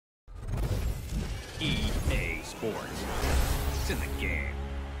EA Sports. It's in the game.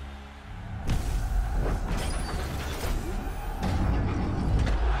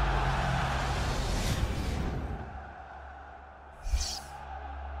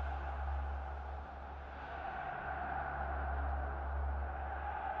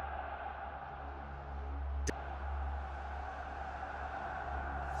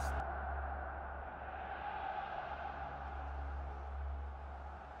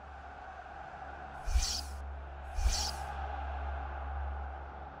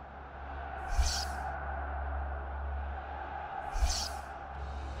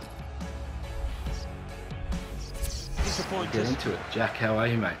 Get into it. Jack, how are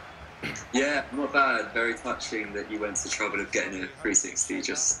you, mate? Yeah, not bad. Very touching that you went to the trouble of getting a 360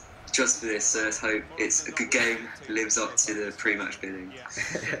 just for this. So let's hope it's a good game, lives up to the pre-match bidding.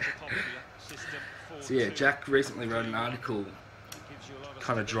 So yeah, Jack recently wrote an article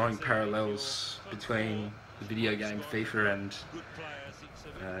kind of drawing parallels between the video game FIFA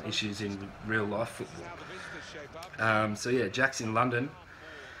and issues in real life football. So yeah, Jack's in London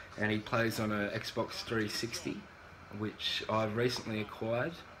and he plays on a Xbox 360, which I've recently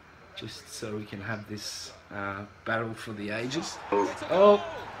acquired, just so we can have this battle for the ages. Oh,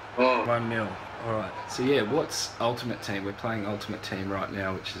 1-0. Alright, so yeah, what's Ultimate Team? We're playing Ultimate Team right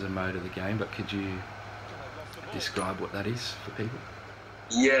now, which is a mode of the game, but could you describe what that is for people?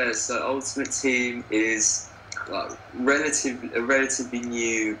 Yeah, so Ultimate Team is a relatively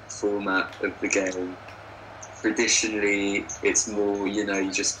new format of the game. Traditionally, it's more,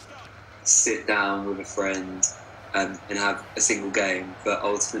 you just sit down with a friend and have a single game, but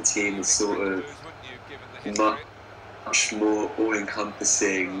Ultimate Team is sort of much more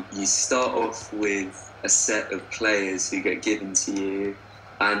all-encompassing. You start off with a set of players who get given to you,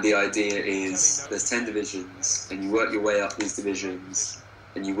 and the idea is there's 10 divisions, and you work your way up these divisions,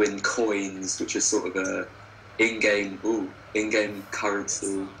 and you win coins, which are sort of a in-game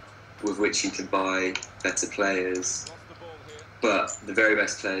currency with which you can buy better players. But the very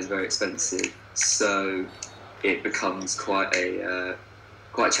best player is very expensive, so it becomes quite a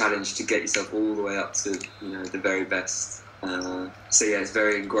challenge to get yourself all the way up to the very best. So yeah, it's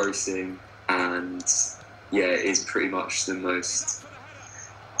very engrossing, and yeah, it is pretty much the most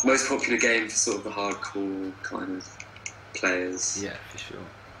popular game for sort of the hardcore kind of players. Yeah, for sure.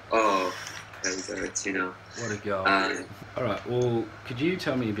 Oh, there we go, 2-0. What a goal. Alright, well, could you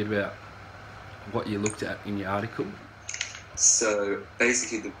tell me a bit about what you looked at in your article? So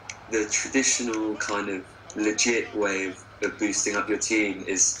basically the traditional kind of legit way of boosting up your team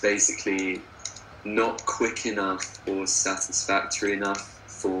is basically not quick enough or satisfactory enough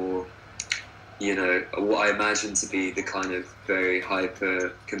for what I imagine to be the kind of very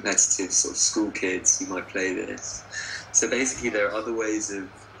hyper competitive sort of school kids who might play this. So basically there are other ways of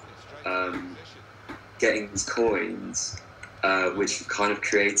getting these coins, which have kind of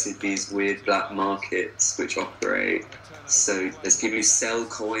created these weird black markets which operate. So there's people who sell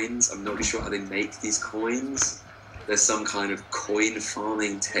coins. I'm not really sure how they make these coins. There's some kind of coin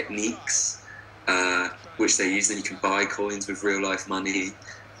farming techniques which they use, and you can buy coins with real life money.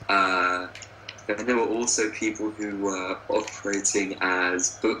 And there were also people who were operating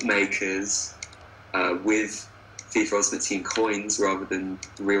as bookmakers with FIFA Ultimate Team coins rather than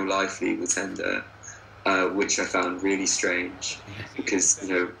real life legal tender, which I found really strange, because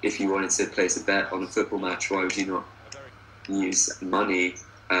if you wanted to place a bet on a football match, why would you not use money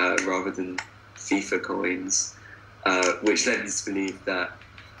rather than FIFA coins, which led me to believe that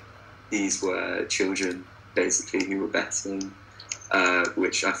these were children basically who were betting,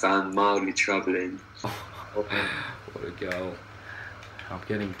 which I found mildly troubling. What a goal. I'm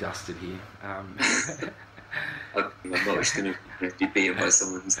getting dusted here. I'm not just going to be beaten by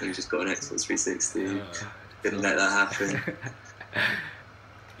someone who's just got an Xbox 360. Didn't let that happen.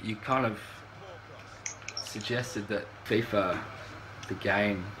 You kind of suggested that FIFA, the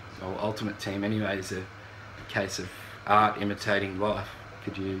game, or Ultimate Team anyway, is a case of art imitating life.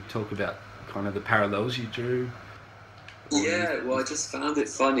 Could you talk about kind of the parallels you drew? Yeah, well, I just found it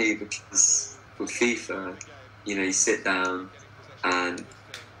funny because with FIFA, you sit down and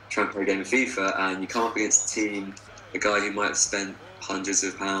try and play a game of FIFA, and you come up against a team, a guy who might have spent hundreds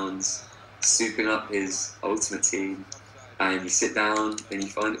of pounds souping up his Ultimate Team, and you sit down and you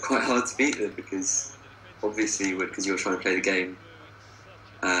find it quite hard to beat them because because you're trying to play the game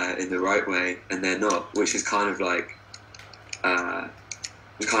in the right way, and they're not, which is kind of like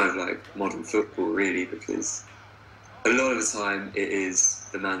modern football, really, because a lot of the time it is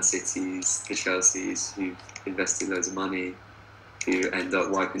the Man Cities, the Chelseas who've invested loads of money who end up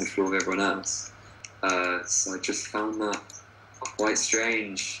wiping the floor of everyone else. So I just found that quite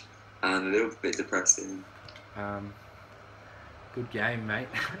strange. and a little bit depressing. Good game, mate.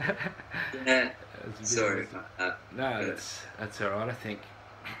 Yeah, sorry about that. No, that's alright, I think.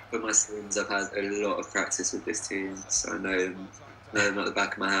 For my sins, I've had a lot of practice with this team, so I know them at the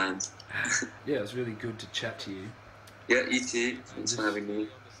back of my hand. Yeah, it was really good to chat to you. Yeah, you too. Thanks for having me.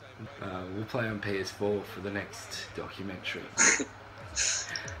 We'll play on PS4 for the next documentary.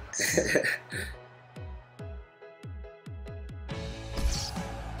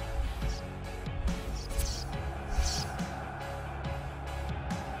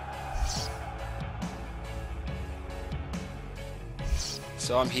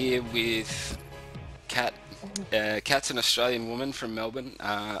 So I'm here with Kat. Kat's an Australian woman from Melbourne.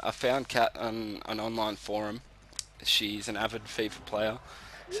 I found Kat on an online forum. She's an avid FIFA player.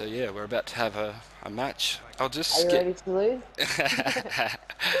 So yeah, we're about to have a match. Are you ready to lose?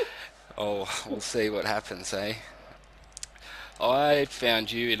 Oh, we'll see what happens, eh? I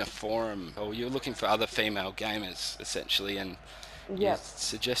found you in a forum, or you were looking for other female gamers, essentially, and you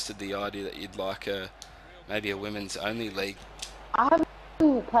suggested the idea that you'd like maybe a women's only league. I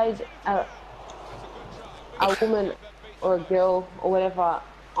haven't played a woman or a girl or whatever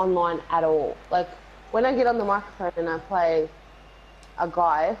online at all. Like, when I get on the microphone and I play a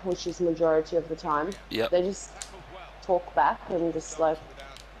guy, which is majority of the time, they just talk back and just like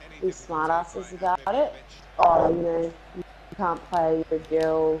be smartasses about it. Oh, you know, you can't play, you're a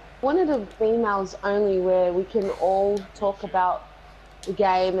girl. One of the females only where we can all talk about the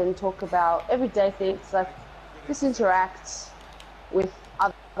game and talk about everyday things, like just interact with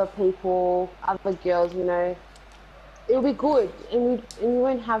other people, other girls, you know. It'll be good, and we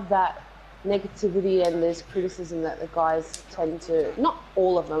won't have that negativity and there's criticism that the guys tend to, not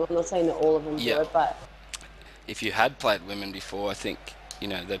all of them, I'm not saying that all of them do it, but if you had played women before, I think, you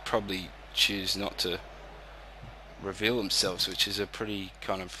know, they'd probably choose not to reveal themselves, which is a pretty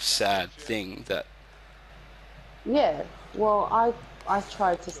kind of sad thing. That well, I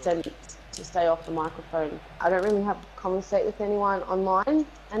try to stay off the microphone. I don't really have a conversate with anyone online,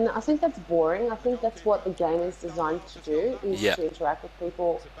 and I think that's boring. I think that's what the game is designed to do, is to interact with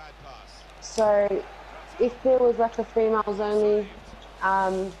people. So if there was like a females only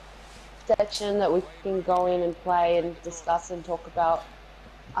section that we can go in and play and discuss and talk about,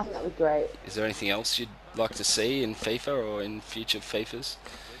 I think that would be great. Is there anything else you'd like to see in FIFA or in future FIFAs?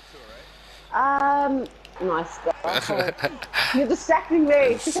 Nice guy. You're distracting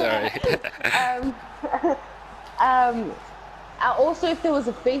me. Sorry. Also, if there was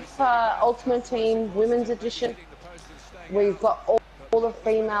a FIFA Ultimate Team Women's Edition, where you've got all the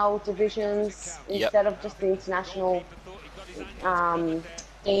female divisions instead of just the international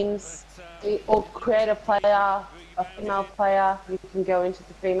teams, or create a player, a female player, you can go into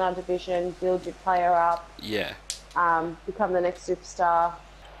the female division, build your player up, become the next superstar.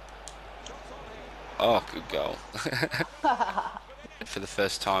 Oh, good goal. For the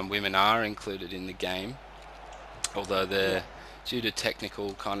first time, women are included in the game, although they're due to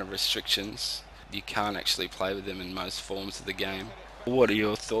technical kind of restrictions, you can't actually play with them in most forms of the game. What are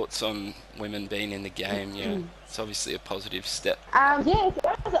your thoughts on women being in the game? Yeah, it's obviously a positive step. I think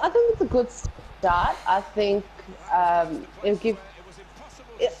it's a good start. I think it'll give.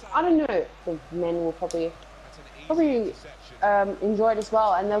 I don't know. The men will probably enjoy it as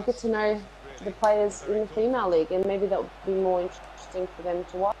well, and they'll get to know the players in the female league, and maybe that would be more interesting for them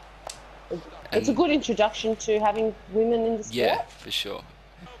to watch. It's a good introduction to having women in the sport. Yeah, for sure.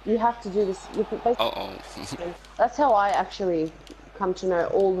 You have to do this. That's how I actually come to know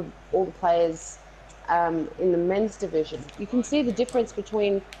all the players in the men's division. You can see the difference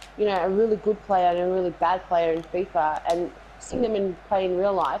between, you know, a really good player and a really bad player in FIFA, and seeing them play in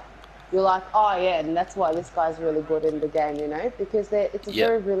real life, you're like, oh yeah, and that's why this guy's really good in the game, you know, because it's a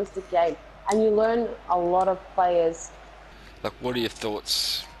very realistic game, and you learn a lot of players. Like, what are your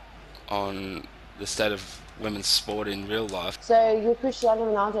thoughts on the state of women's sport in real life? So you're Cristiano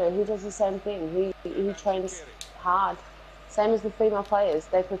Ronaldo, he does the same thing. He trains hard. Same as the female players.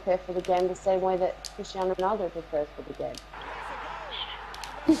 They prepare for the game the same way that Cristiano Ronaldo prepares for the game.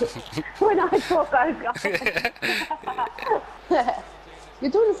 When I talk,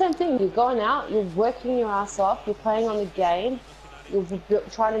 you're doing the same thing. You're going out, you're working your ass off, you're playing on the game, you're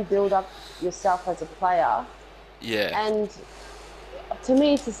trying to build up yourself as a player. Yeah. And to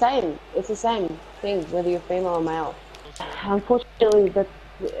me, it's the same. It's the same thing, whether you're female or male. Unfortunately, that's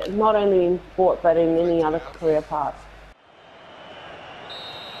not only in sport, but in any other career path.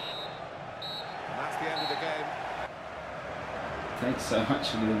 And that's the end of the game. Thanks so much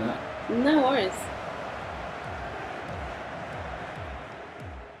for doing that. No worries.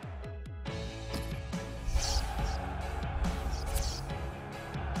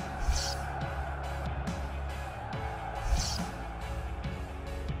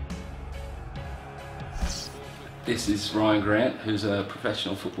 This is Rhyan Grant, who's a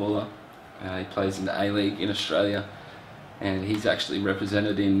professional footballer. He plays in the A-League in Australia, and he's actually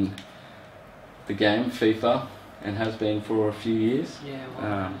represented in the game, FIFA, and has been for a few years. Yeah,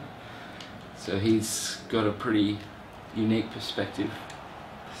 wow. So he's got a pretty unique perspective.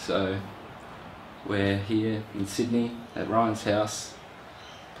 So we're here in Sydney at Ryan's house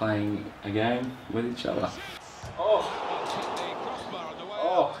playing a game with each other.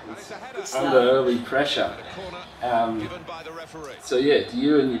 It's under early pressure. So yeah, do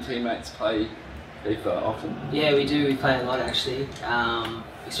you and your teammates play FIFA often? Yeah, we do. We play a lot actually,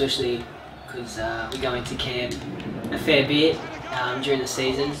 especially because we go into camp a fair bit during the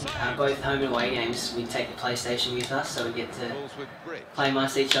season. Both home and away games, we take the PlayStation with us, so we get to play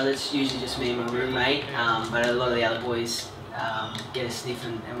amongst each other. It's usually just me and my roommate, but a lot of the other boys get a sniff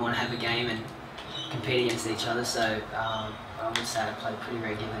and want to have a game and compete against each other. So I would say I play pretty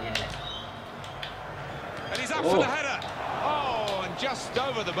regularly. Yeah. And he's up for the header. Oh, and just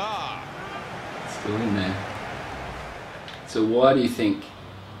over the bar. Still in there. So why do you think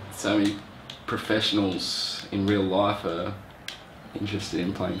so many professionals in real life are interested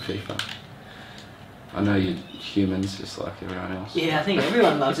in playing FIFA? I know you're humans just like everyone else. Yeah, I think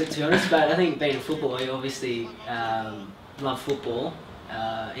everyone loves it, to be honest, but I think being a footballer, you obviously love football,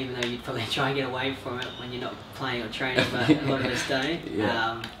 even though you'd probably try and get away from it when you're not playing or training, but a lot of us don't.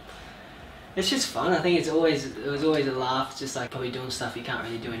 Yeah. It's just fun. I think it was always a laugh, just like probably doing stuff you can't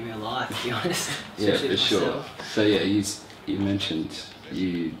really do in real life, to be honest. Yeah, for sure. So yeah, you mentioned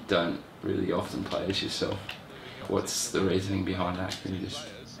you don't really often play as yourself. What's the reasoning behind that? Can you just...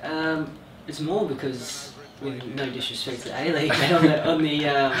 It's more because, with no disrespect to A-League, but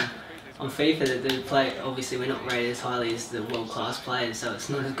on FIFA, the play, obviously we're not rated as highly as the world-class players, so it's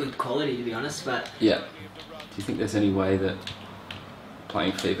not as good quality, to be honest. But yeah, do you think there's any way that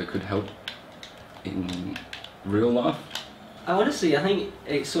playing FIFA could help in real life? Honestly, I think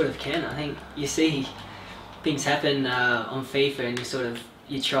it sort of can. I think you see things happen on FIFA, and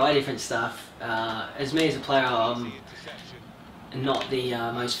you try different stuff. As me as a player, I'm not the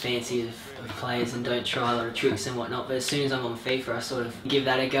most fancy of players and don't try a lot of tricks and whatnot, but as soon as I'm on FIFA I sort of give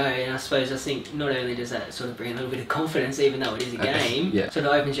that a go, and I think not only does that sort of bring a little bit of confidence, even though it is a game, yeah. sort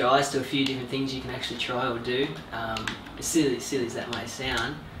of opens your eyes to a few different things you can actually try or do. As silly as that may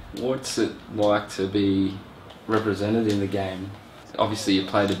sound. What's it like to be represented in the game? Obviously you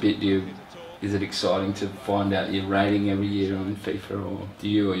played a bit. Is it exciting to find out your rating every year on FIFA, or do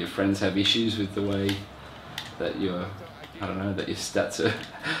you or your friends have issues with the way that your stats are?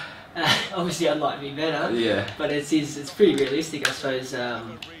 Obviously I'd like to be better, yeah. But it's pretty realistic, I suppose. A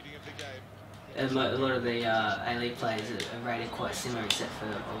lot of the A-League players are rated quite similar, except for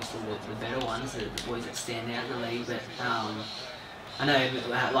obviously the better ones, the boys that stand out in the league. But I know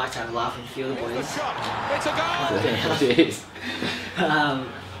I'd like to have a laugh with a few of the boys. It's a goal!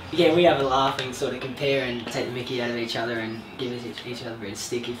 Yeah, we have a laugh and sort of compare and take the mickey out of each other and give each other a bit of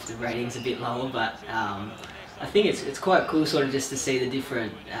stick if the rating's a bit lower. But I think it's quite cool sort of just to see the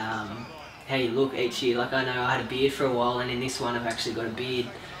different how you look each year. Like I know I had a beard for a while, and in this one I've actually got a beard.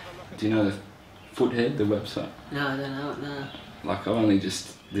 Do you know the Foothead, the website? No, I don't know it, no. Like I only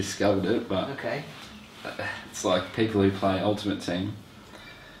just discovered it, but okay. It's like people who play Ultimate Team.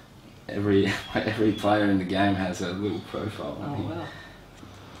 Every player in the game has a little profile on here. Wow.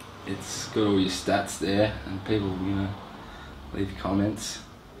 It's got all your stats there, and people, leave comments,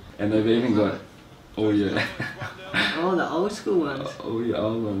 and they've even got all your the old school ones. All your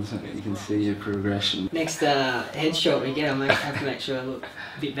old ones, and you can see your progression. Next headshot we get, I have to make sure I look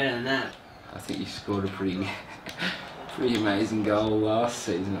a bit better than that. I think you scored a pretty amazing goal last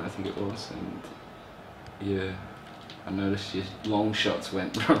season, I think it was, and I noticed your long shots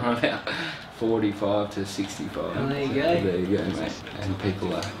went from about 45 to 65. Oh, there you go. There you go, mate. And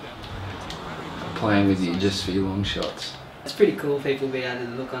people are playing with you just for your long shots. It's pretty cool, people be able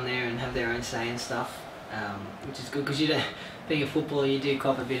to look on there and have their own say and stuff, which is good, because being a footballer you do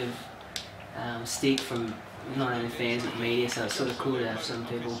cop a bit of stick from not only fans but media, so it's sort of cool to have some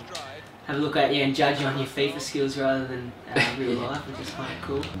people have a look at you and judge you on your FIFA skills rather than real life, which is kind of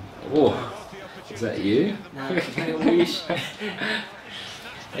cool. Oh, is that you? No, I wish.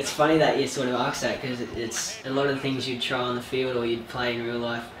 It's funny that you sort of ask that, because it's a lot of the things you'd try on the field or you'd play in real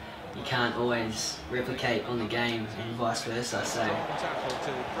life you can't always replicate on the game, and vice versa. So.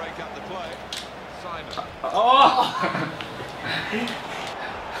 Oh!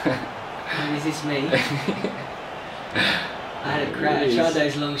 Is this me? I had a crash. I tried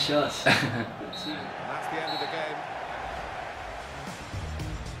those long shots.